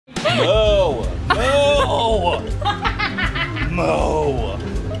Mo!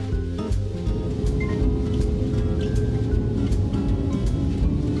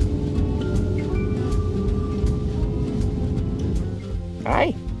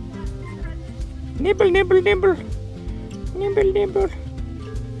 Hi. Nibble, nibble, nibble. Nibble, nibble.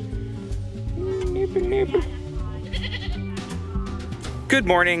 Nibble, nibble. Good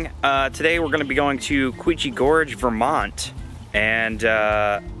morning. Today we're going to be going to Quechee Gorge, Vermont. And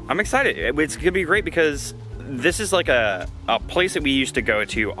I'm excited. It's going to be great because this is like a place that we used to go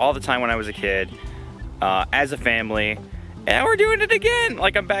to all the time when I was a kid, as a family. And we're doing it again.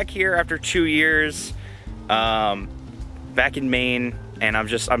 Like, I'm back here after 2 years, back in Maine. And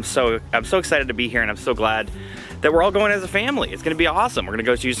I'm so excited to be here, and I'm so glad that we're all going as a family. It's gonna be awesome. We're gonna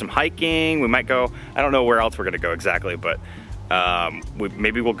go do some hiking. We might go, I don't know where else we're gonna go exactly, but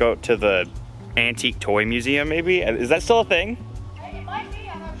maybe we'll go to the antique toy museum, maybe? Is that still a thing? It might be,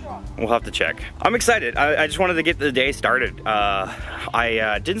 I'm not sure. We'll have to check. I'm excited. I just wanted to get the day started.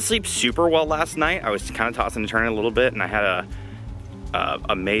 I didn't sleep super well last night. I was kind of tossing and turning a little bit, and I had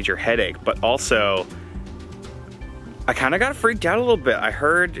a major headache, but also, I kind of got freaked out a little bit.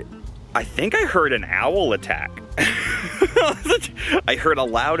 I think I heard an owl attack. I heard a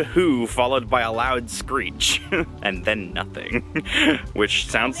loud hoo followed by a loud screech and then nothing, which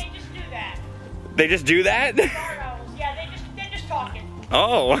sounds... They just do that. They just do that? Yeah, they're just talking.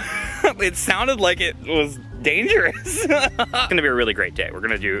 Oh, it sounded like it was dangerous. It's gonna be a really great day. We're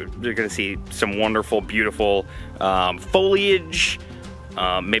gonna see some wonderful, beautiful foliage,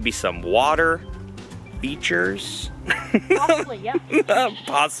 maybe some water features. Possibly, yeah.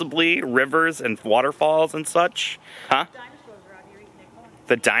 Possibly rivers and waterfalls and such. Huh?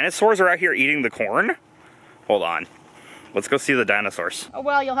 The dinosaurs are out here eating the corn? Hold on. Let's go see the dinosaurs. Oh,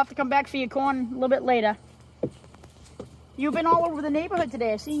 well, you'll have to come back for your corn a little bit later. You've been all over the neighborhood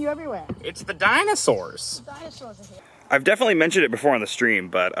today. I've seen you everywhere. It's the dinosaurs. The dinosaurs are here. I've definitely mentioned it before on the stream,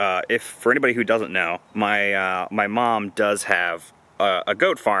 but if for anybody who doesn't know, my mom does have a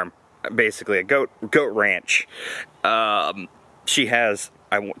goat farm. Basically a goat ranch. She has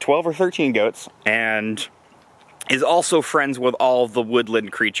 12 or 13 goats and is also friends with all the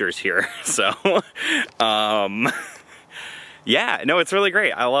woodland creatures here. So, yeah, no, it's really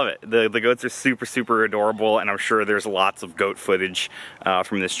great. I love it. The goats are super, super adorable, and I'm sure there's lots of goat footage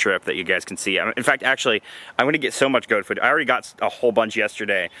from this trip that you guys can see. In fact, actually, I'm going to get so much goat footage. I already got a whole bunch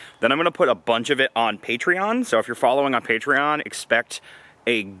yesterday. Then I'm going to put a bunch of it on Patreon. So if you're following on Patreon, expect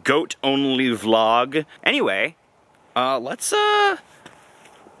a goat-only vlog. Anyway, let's get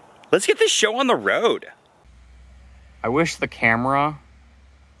this show on the road. I wish the camera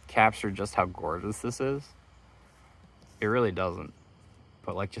captured just how gorgeous this is. It really doesn't.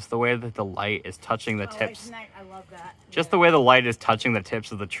 But like just the way that the light is touching the tips. I love that. Just the way the light is touching the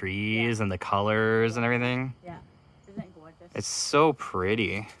tips of the trees and the colors and everything. Yeah. Isn't it gorgeous? It's so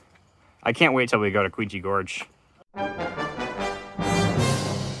pretty. I can't wait till we go to Quechee Gorge.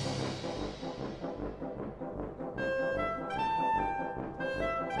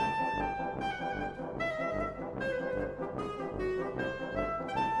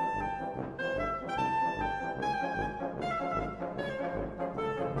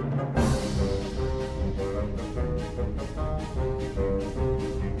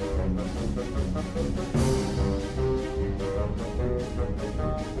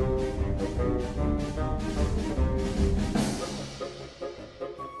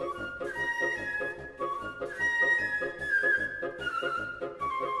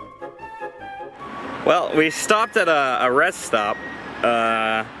 Well, we stopped at a rest stop,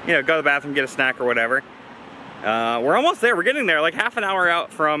 you know, go to the bathroom, get a snack or whatever. We're almost there. We're getting there, like half an hour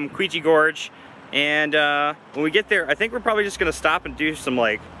out from Quechee Gorge. And when we get there, I think we're probably just gonna stop and do some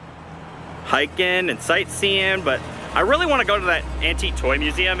like hiking and sightseeing. But I really want to go to that antique toy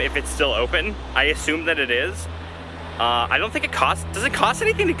museum if it's still open. I assume that it is. I don't think it costs, does it cost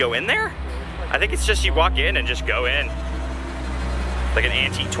anything to go in there? I think it's just you walk in and just go in. Like an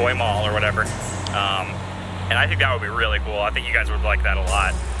antique toy mall or whatever. And I think that would be really cool. I think you guys would like that a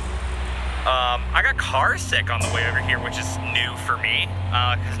lot. I got car sick on the way over here, which is new for me,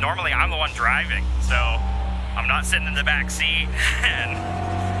 because normally I'm the one driving, so I'm not sitting in the back seat, and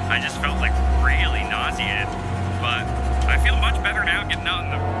I just felt like really nauseated. But I feel much better now, getting out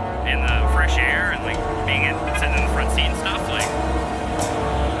in the fresh air and like sitting in the front seat and stuff. Like,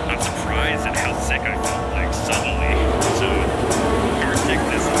 I'm surprised at how sick I felt like suddenly. So car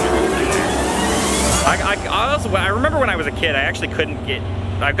sickness is a real thing there. I remember when I was a kid, I actually couldn't get.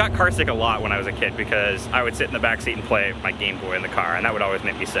 I got car sick a lot when I was a kid because I would sit in the back seat and play my Game Boy in the car, and that would always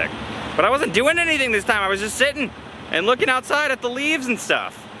make me sick. But I wasn't doing anything this time. I was just sitting and looking outside at the leaves and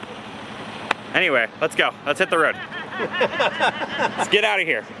stuff. Anyway, let's go. Let's hit the road. Let's get out of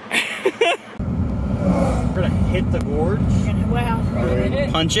here. We're gonna hit the gorge. Well,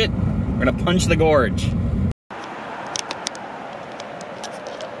 Punch it. We're gonna punch the gorge.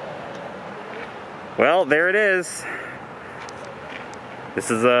 Well, there it is.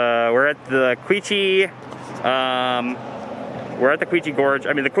 This is we're at the Quechee. We're at the Quechee Gorge.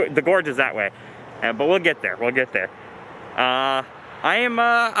 I mean, the gorge is that way, but we'll get there. We'll get there.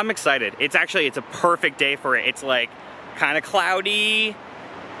 I'm excited. It's a perfect day for it. It's like kind of cloudy.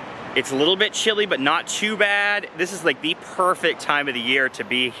 It's a little bit chilly, but not too bad. This is like the perfect time of the year to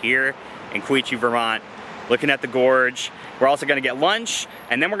be here in Quechee, Vermont, looking at the gorge. We're also gonna get lunch,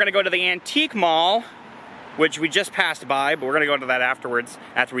 and then we're gonna go to the antique mall, which we just passed by, but we're gonna go to that afterwards,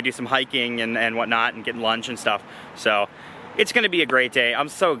 after we do some hiking and whatnot, and get lunch and stuff. So it's gonna be a great day. I'm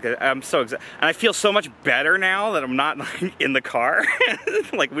so good. I'm so excited, and I feel so much better now that I'm not like in the car.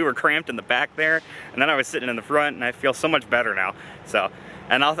 Like we were cramped in the back there, and then I was sitting in the front, and I feel so much better now. So,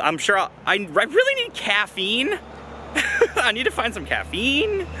 and I'm sure I really need caffeine. I need to find some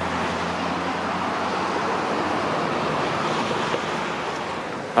caffeine.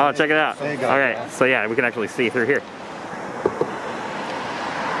 Oh, check it out. There you go. Okay, so yeah, we can actually see through here.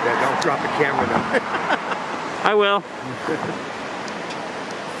 Yeah, don't drop the camera though. I will.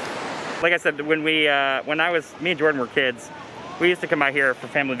 Like I said, when me and Jordan were kids, we used to come out here for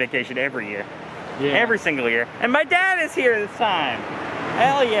family vacation every year. Yeah. Every single year. And my dad is here this time.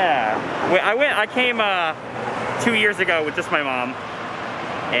 Hell yeah. I came 2 years ago with just my mom.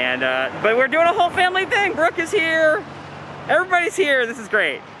 And but we're doing a whole family thing. Brooke is here. Everybody's here. This is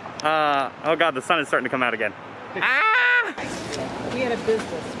great. Oh God, the sun is starting to come out again. Ah! We had a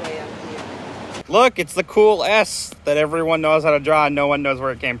business way up here. Look, it's the cool S that everyone knows how to draw and no one knows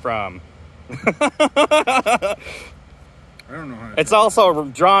where it came from. I don't know how to It's also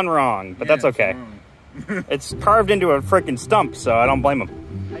drawn wrong, but that's okay. It's carved into a freaking stump, so I don't blame him.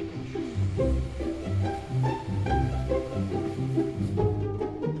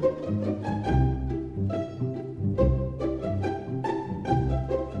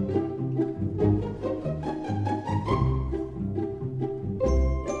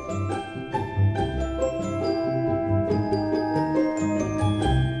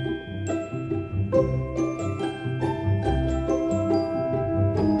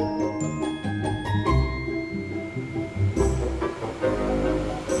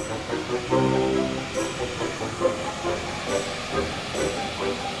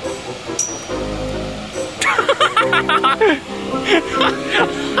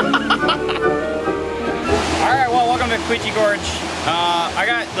 Alright, well, welcome to Quechee Gorge. I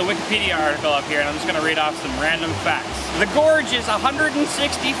got the Wikipedia article up here and I'm just going to read off some random facts. The gorge is 165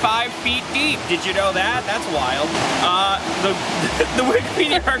 feet deep. Did you know that? That's wild. The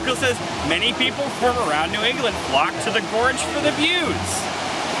Wikipedia article says, many people from around New England flock to the gorge for the views.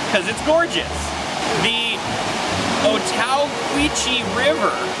 Because it's gorgeous. The Quechee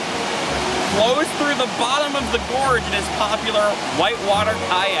River flows through the bottom of the gorge and is popular whitewater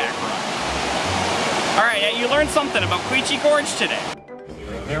kayak run. Alright, you learned something about Quechee Gorge today.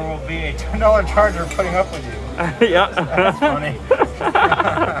 There will be a $10 charge for putting up with you. Yeah. That's funny.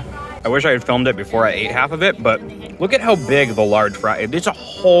 I wish I had filmed it before I ate half of it, but look at how big the large fry is. It's a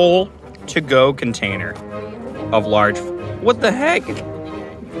whole to-go container of large. What the heck?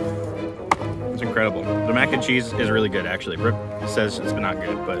 It's incredible. The mac and cheese is really good, actually. Brooke says it's not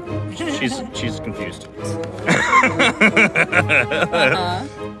good, but she's confused.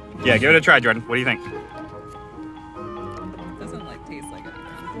 Yeah, give it a try, Jordan. What do you think? Doesn't like taste like it.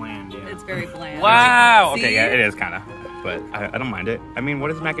 Bland, yeah. It's very bland. Wow. See? Okay, yeah, it is kind of, but I don't mind it. I mean,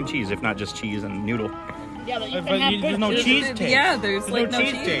 what is mac and cheese if not just cheese and noodle? yeah, but you But can have there's no good cheese taste. Yeah, there's like no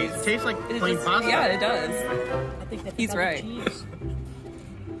cheese. taste. It tastes like It plain just- pasta. Yeah, it does. I think that's He's better right. cheese.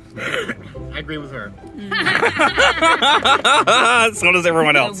 I agree with her. So does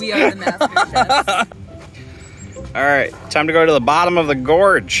everyone else. We are the master chefs. All right, time to go to the bottom of the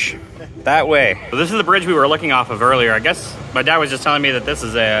gorge. That way. So this is the bridge we were looking off of earlier. I guess my dad was just telling me that this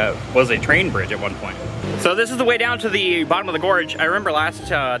is was a train bridge at one point. So this is the way down to the bottom of the gorge. I remember last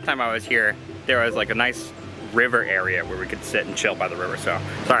time I was here, there was like a nice river area where we could sit and chill by the river. So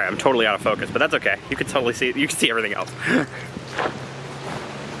sorry, I'm totally out of focus, but that's okay. You can totally see. You can see everything else.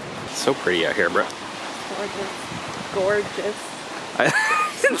 It's so pretty out here, bro. Gorgeous.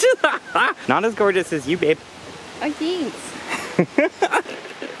 Not as gorgeous as you, babe. Oh, thanks.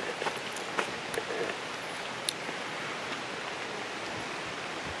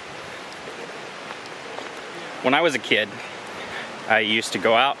 When I was a kid, I used to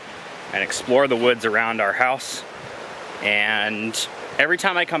go out and explore the woods around our house, and every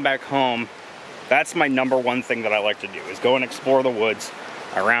time I come back home, That's my #1 thing that I like to do, is go and explore the woods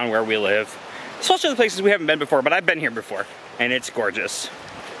around where we live. Especially the places we haven't been before, but I've been here before, and it's gorgeous.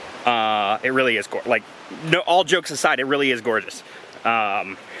 It really is gorgeous. Like, no, all jokes aside, it really is gorgeous.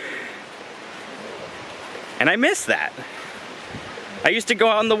 And I miss that. I used to go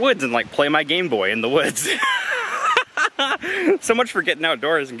out in the woods and like play my Game Boy in the woods. So much for getting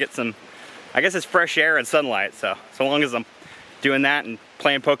outdoors and get some, I guess it's fresh air and sunlight, so long as I'm doing that and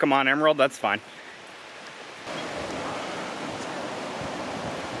playing Pokemon Emerald, that's fine.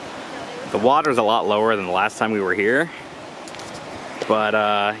 The water's a lot lower than the last time we were here, but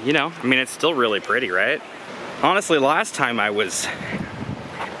you know, I mean, it's still really pretty, right? Honestly, last time I was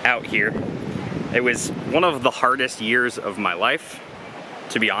out here, it was one of the hardest years of my life,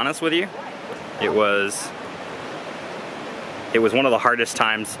 to be honest with you. It was one of the hardest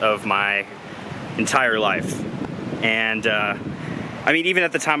times of my entire life. And I mean, even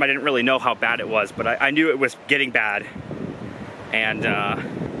at the time I didn't really know how bad it was, but I knew it was getting bad. And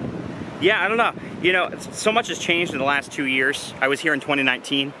yeah, I don't know. You know, so much has changed in the last 2 years. I was here in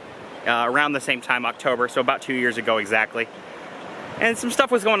 2019, around the same time, October, so about 2 years ago exactly. And some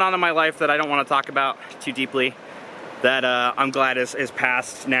stuff was going on in my life that I don't want to talk about too deeply, that I'm glad is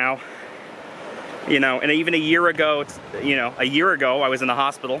past now. You know, and even a year ago, I was in the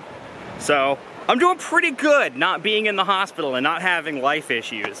hospital. So I'm doing pretty good not being in the hospital and not having life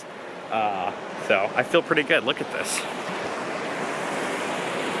issues. So I feel pretty good. Look at this.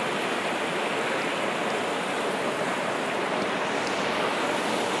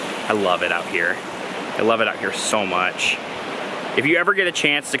 I love it out here. I love it out here so much. If you ever get a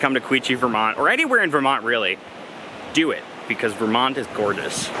chance to come to Quechee, Vermont, or anywhere in Vermont really, do it, because Vermont is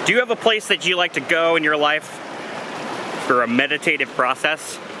gorgeous. Do you have a place that you like to go in your life for a meditative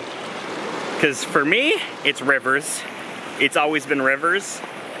process? Because for me, it's rivers. It's always been rivers.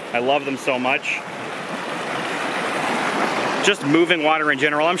 I love them so much. Just moving water in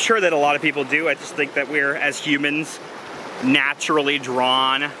general. I'm sure that a lot of people do. I just think that we're, as humans, naturally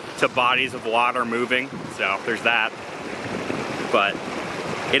drawn to bodies of water moving. So there's that. But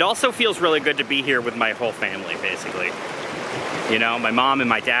it also feels really good to be here with my whole family, basically. You know, my mom and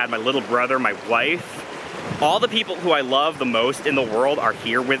my dad, my little brother, my wife. All the people who I love the most in the world are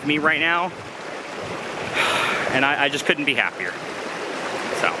here with me right now. And I just couldn't be happier.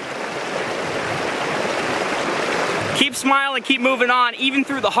 So. Keep smiling, keep moving on, even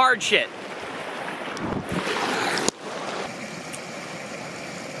through the hard shit.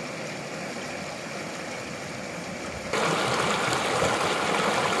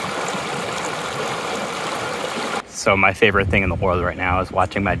 So my favorite thing in the world right now is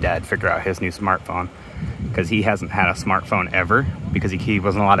watching my dad figure out his new smartphone, because he hasn't had a smartphone ever, because he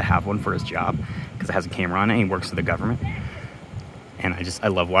wasn't allowed to have one for his job because it has a camera on it. He works for the government. And I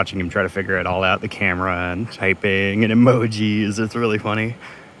love watching him try to figure it all out, the camera and typing and emojis. It's really funny.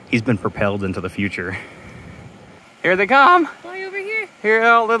 He's been propelled into the future. Here they come. Fly over here. Here,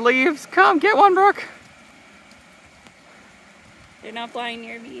 all the leaves. Come, get one, Brooke. They're not flying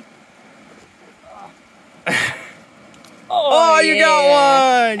near me. Oh, you yeah.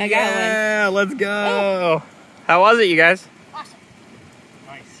 got one! I got yeah, let's go. Oh. How was it, you guys? Awesome.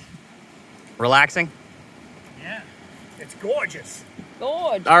 Nice. Relaxing? Yeah. It's gorgeous.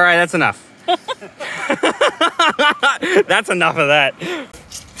 Gorge. All right, that's enough. That's enough of that.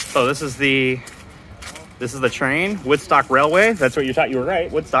 So this is the train, Woodstock Railway. That's what you thought. You were right,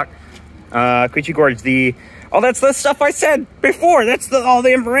 Woodstock. Quechee Gorge, that's the stuff I said before. That's all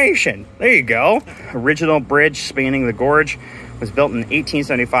the information. There you go. Original bridge spanning the gorge was built in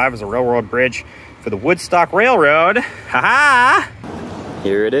 1875 as a railroad bridge for the Woodstock Railroad. Ha-ha!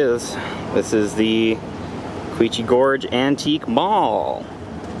 Here it is. This is the Quechee Gorge Antique Mall.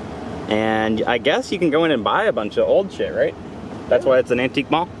 And I guess you can go in and buy a bunch of old shit, right? That's why it's an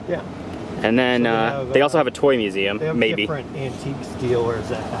antique mall? Yeah. And then So they also have a toy museum, They have maybe. different antiques dealers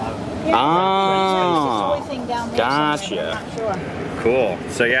that have. Oh, There's a toy thing down there gotcha. somewhere, I'm not sure. Cool.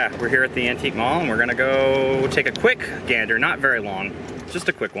 So yeah, we're here at the antique mall and we're gonna go take a quick gander, not very long, just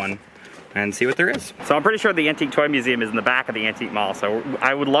a quick one, and see what there is. So I'm pretty sure the antique toy museum is in the back of the antique mall, so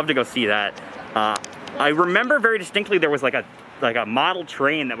I would love to go see that. I remember very distinctly there was like a model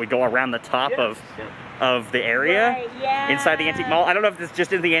train that would go around the top of the area Right, yeah. inside the antique mall. I don't know if it's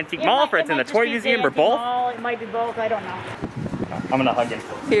just in the antique mall, or if it's in the toy museum, or It both. might be both, I don't know. I'm gonna hug him.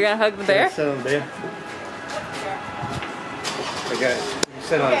 You're gonna hug the bear? So there. I got it. You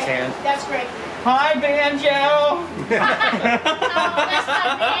sit on his hand. That's great. Hi, Banjo! Oh, that's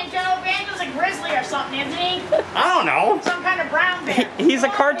not Banjo. Banjo's a grizzly or something, isn't he? I don't know. Some kind of brown bear. He's a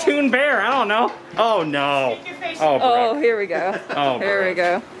cartoon bear. I don't know. Oh no. Take your face. Oh, Oh, Brooke. here we go. Oh, Here we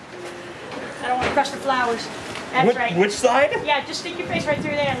Brooke. go. I don't want to crush the flowers. That's right. Which side? Yeah, just stick your face right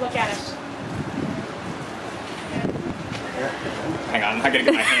through there and look at us. Hang on, I gotta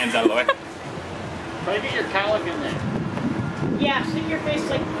get my hands out of the way. Try to get your cowlick in there. Yeah, stick your face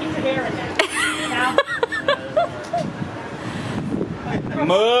like, get your hair in there. Now.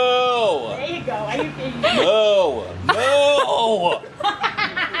 Moo! There you go.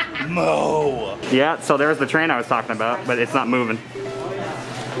 Moo! Yeah, so there's the train I was talking about, but it's not moving.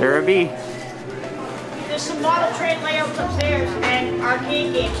 There it be. There's some model train layouts upstairs and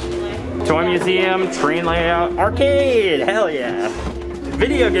arcade games to play. Toy museum, train layout, arcade! Hell yeah!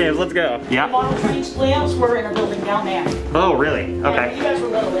 Video games, let's go. The Yeah. model train layouts were in a building down there. Oh, really? Yeah, Okay. you guys were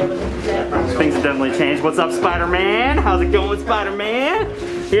little there, but Things have definitely changed. What's up, Spider-Man? How's it going, Spider-Man?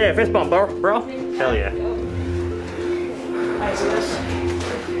 Yeah, fist bump, bro. Hell yeah. Alright, so this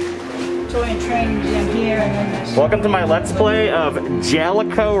toy and train museum here, and then this. Welcome to my Let's Play of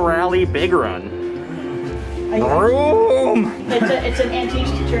Jellico Rally Big Run. Vroom! It's an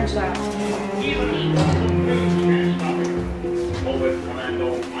antique turnstile.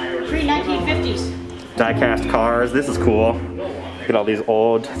 Pre-1950s. Die-cast cars. This is cool. Look at all these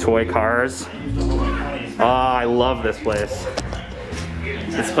old toy cars. Oh, I love this place.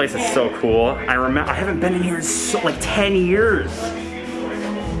 This place is so cool. I haven't been in here in like 10 years.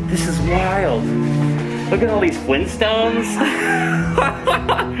 This is wild. Look at all these Flintstones.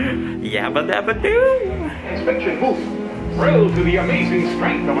 Yabba dabba doo. Inspection movie. Thrilled to the amazing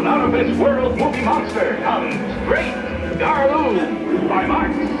strength of an out-of-this-world movie monster comes Great Garloo by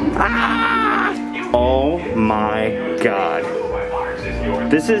Marx. Ah! Oh my god.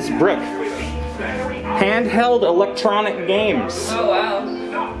 This is Brooke. Handheld electronic games. Oh wow.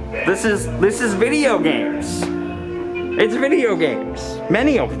 This is video games. It's video games.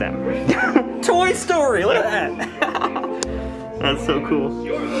 Many of them. Toy Story, look at that. That's so cool.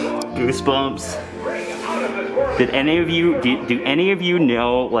 Goosebumps. Did any of you, do any of you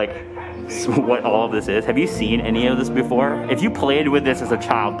know like what all of this is? Have you seen any of this before? If you played with this as a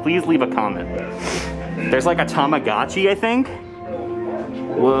child, please leave a comment. There's like a Tamagotchi, I think.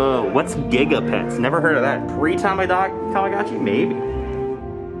 Whoa, what's Gigapets? Never heard of that. Tamagotchi? Maybe.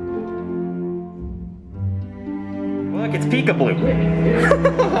 Look, it's Peekaboo.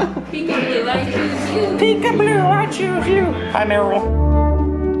 Peekaboo, I choose you. Peekaboo, I choose you. Hi, Meryl.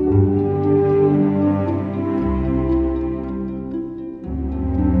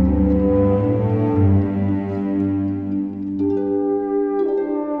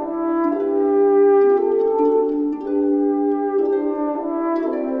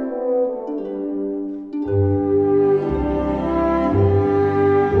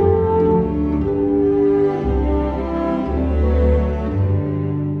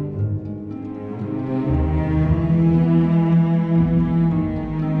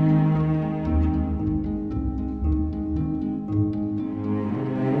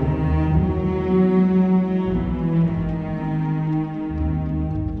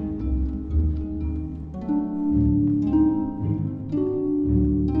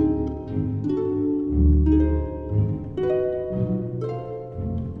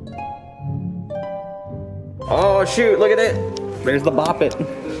 Oh shoot, look at it. There's the Bop It.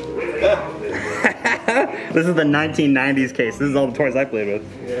 This is the 1990s case. This is all the toys I played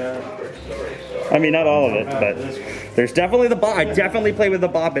with. Yeah. I mean, not all of it, but there's definitely the Bop. I definitely played with the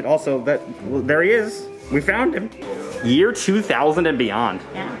Bop It. Also, there he is. We found him. Year 2000 and beyond.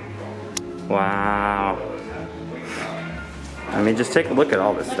 Yeah. Wow. I mean, just take a look at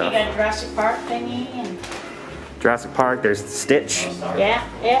all this Look, stuff. you got a Jurassic Park thingy and Jurassic Park, there's Stitch. yeah.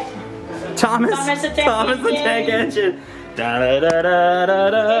 Thomas Thomas the Tank Engine. Da, da, da, da, da,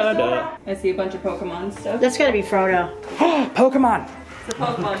 da, da. I see a bunch of Pokemon stuff. That's gotta be Frodo. Pokemon. It's a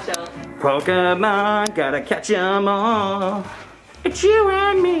Pokemon shelf. Pokemon, gotta catch 'em all. It's you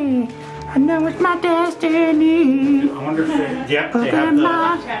and me. I know it's my destiny. I wonder if they, yep, they have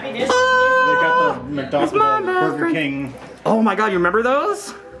Pokemon. the, Happy this. they got the McDonald's, It's my the best Burger friend. King. Oh my god, you remember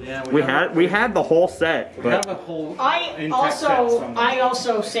those? Yeah, We had the whole set. we But have a whole I intact set also from-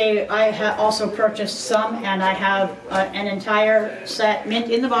 also purchased some, and I have an entire set mint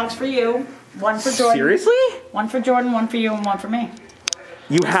in the box for you. One for Jordan. seriously? One for Jordan, one for you, and one for me.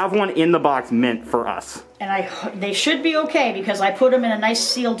 You have one in the box mint for us. And they should be okay because I put them in a nice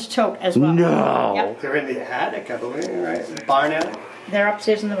sealed tote as well. No. Yep. They're in the attic, I believe, right? Barn attic? They're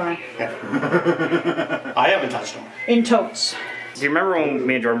upstairs in the barn. I haven't touched them. In totes. Do you remember when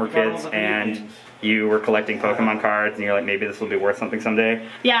me and Jordan were kids and you were collecting Pokemon cards and you're like, maybe this will be worth something someday?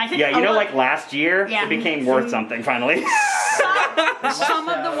 Yeah, I think. Yeah, you know, like last year, Yeah. it became worth something finally. Some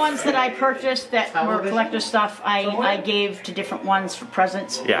of the ones that I purchased that were collector stuff, I gave to different ones for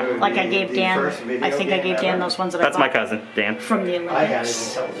presents. Yeah. Like I gave Dan, I think I gave Dan those ones that I That's my bought cousin, Dan. from the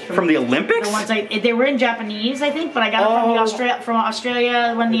Olympics. From the Olympics? The ones they were in Japanese, I think, but I got them from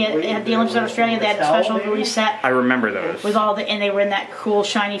Australia when they had the Olympics in Australia. They had a special release set. I remember those. With all and they were in that cool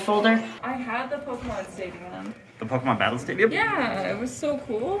shiny folder. I had the Pokemon Stadium. The Pokemon Battle Stadium? Yeah, it was so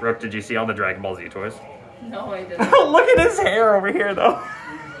cool. Brooke, did you see all the Dragon Ball Z toys? No, I didn't. Look at his hair over here, though.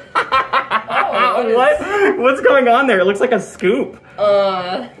 Oh, What's going on there? It looks like a scoop.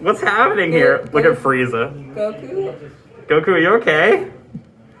 What's happening here? Look at Frieza. Goku? Goku, are you okay?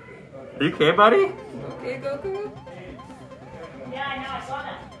 Are you okay, buddy? Okay, Goku? Yeah, I know, I saw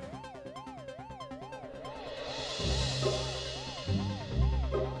that.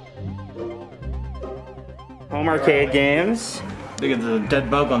 Home arcade games. Look at the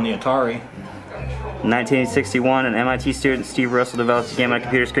dead bug on the Atari. 1961, an MIT student, Steve Russell, developed a game on a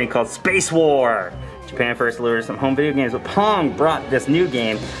computer screen called Space War. Japan first delivered some home video games, but Pong brought this new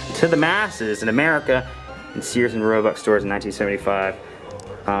game to the masses in America in Sears and Roebuck stores in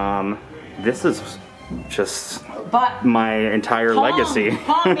 1975. This is just But my entire legacy.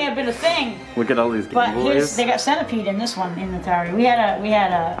 Pong may have been a thing, Look at all these Game but Boys. they got Centipede in this one in the Atari. We had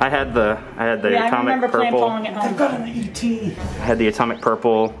a. I had the Yeah, I atomic remember playing purple. Pong at home. They've got an ET. I had the atomic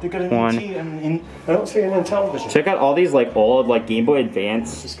purple They've got an one. ET and I don't see it in television. Check out all these like old like Game Boy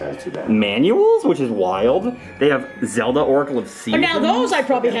Advance This guy's too bad. manuals, which is wild. They have Zelda Oracle of But Seasons. now those I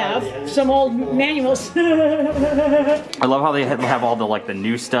probably have some old manuals. I love how they have all the like the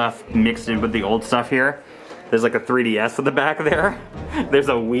new stuff mixed in with the old stuff here. There's like a 3DS in the back there. There's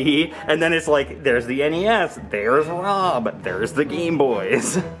a Wii, and then it's like there's the NES, there's Rob, there's the Game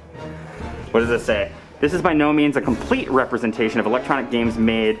Boys. What does it say? This is by no means a complete representation of electronic games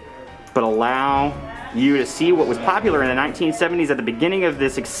made, but allow you to see what was popular in the 1970s at the beginning of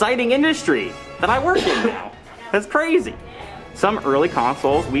this exciting industry that I work in now. That's crazy. Some early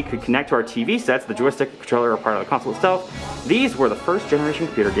consoles we could connect to our TV sets, the joystick and controller are part of the console itself. These were the first generation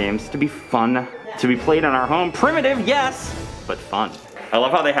computer games to be fun, to be played in our home. Primitive, yes, but fun. I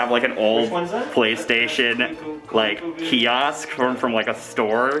love how they have like an old PlayStation like kiosk from like a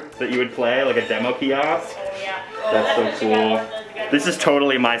store that you would play, like a demo kiosk. That's so cool. This is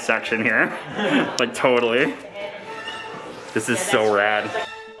totally my section here. Like totally. This is so rad.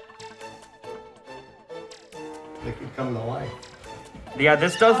 They could come to life. Yeah,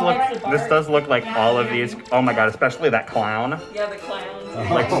 this does look like all of these. Oh my god, especially that clown. Yeah, the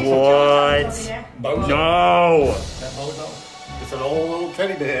clowns. Like what? No. It's an old little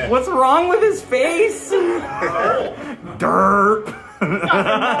teddy bear. What's wrong with his face? Derp.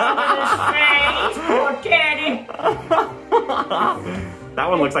 Poor Teddy. That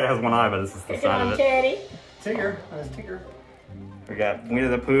one looks like it has one eye, but this is the side of it. Teddy. Tigger. That's Tigger. We got Winnie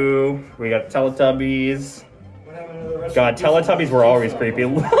the Pooh. We got Teletubbies. What happened to the rest God, Teletubbies were always creepy.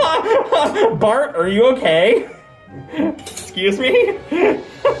 Bart, are you okay? Excuse me?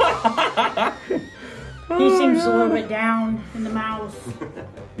 He seems a little bit down in the mouth.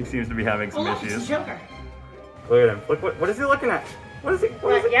 He seems to be having some Oh, look, it's issues. the Joker. Look at him. Look, what is he looking at? What is he?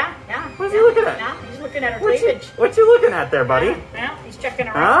 What is it? Yeah. What is he looking at? Yeah, he's looking at her What cleavage. you looking at there, buddy? Yeah, he's checking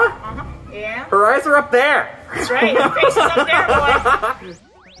her out. Huh? Yeah. Her eyes are up there. That's right. His face is up there, boy.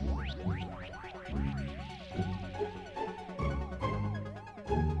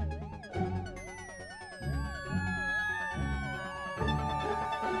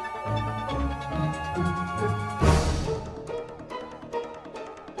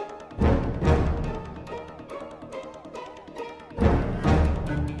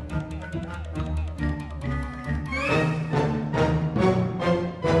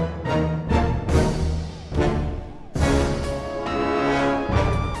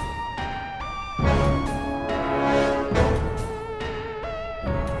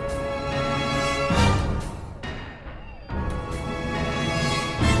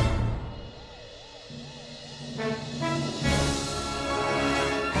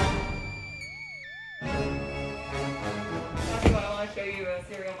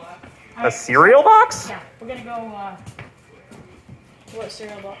 A cereal box? Yeah, we're gonna go, what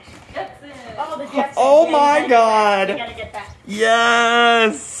cereal box? Jepson. Oh, the Jetsons. Oh Yeah, my you god. gotta get that.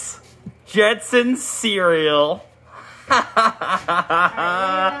 Yes! Jetson cereal.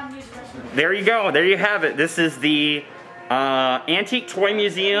 There you go. There you have it. This is the Antique Toy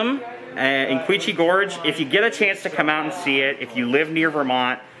Museum in Quechee Gorge. If you get a chance to come out and see it, if you live near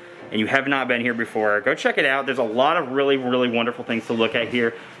Vermont and you have not been here before, go check it out. There's a lot of really, really wonderful things to look at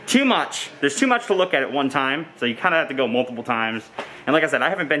here. Too much. There's too much to look at one time, so you kind of have to go multiple times. And like I said, I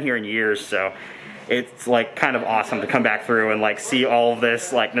haven't been here in years, so it's like kind of awesome to come back through and like see all of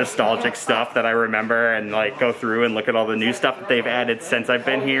this like nostalgic stuff that I remember, and like go through and look at all the new stuff that they've added since I've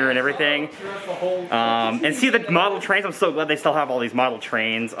been here and everything. And see the model trains. I'm so glad they still have all these model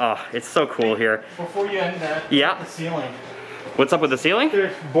trains. Oh, it's so cool here. Before you end that, yeah. the ceiling. What's up with the ceiling?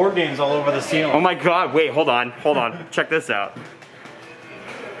 There's board games all over the ceiling. Oh my god, wait, hold on. Check this out.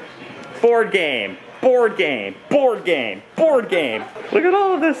 Board game, board game, board game, board game. Look at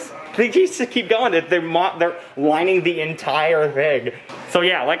all of this. They just keep going. They're lining the entire thing. So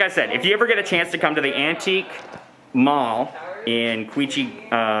yeah, like I said, if you ever get a chance to come to the Antique Mall in Quechee,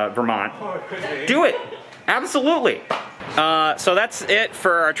 Vermont, do it. Absolutely. So that's it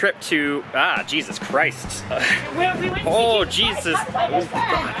for our trip to, Jesus Christ. Oh, Jesus. Oh,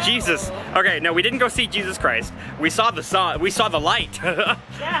 God, Jesus. Okay, no, we didn't go see Jesus Christ. We saw the sun. We saw the light.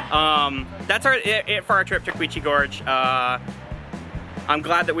 That's it for our trip to Quechee Gorge. I'm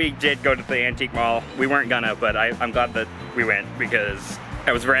glad that we did go to the Antique Mall. We weren't gonna, but I'm glad that we went because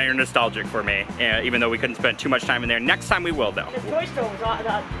it was very nostalgic for me, even though we couldn't spend too much time in there. Next time we will, though. The toy store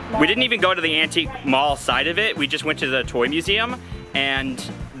was We didn't even go to the Antique Mall side of it. We just went to the toy museum, and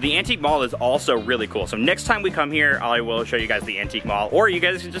the Antique Mall is also really cool. So next time we come here, I will show you guys the Antique Mall, or you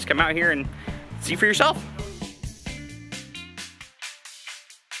guys can just come out here and see for yourself.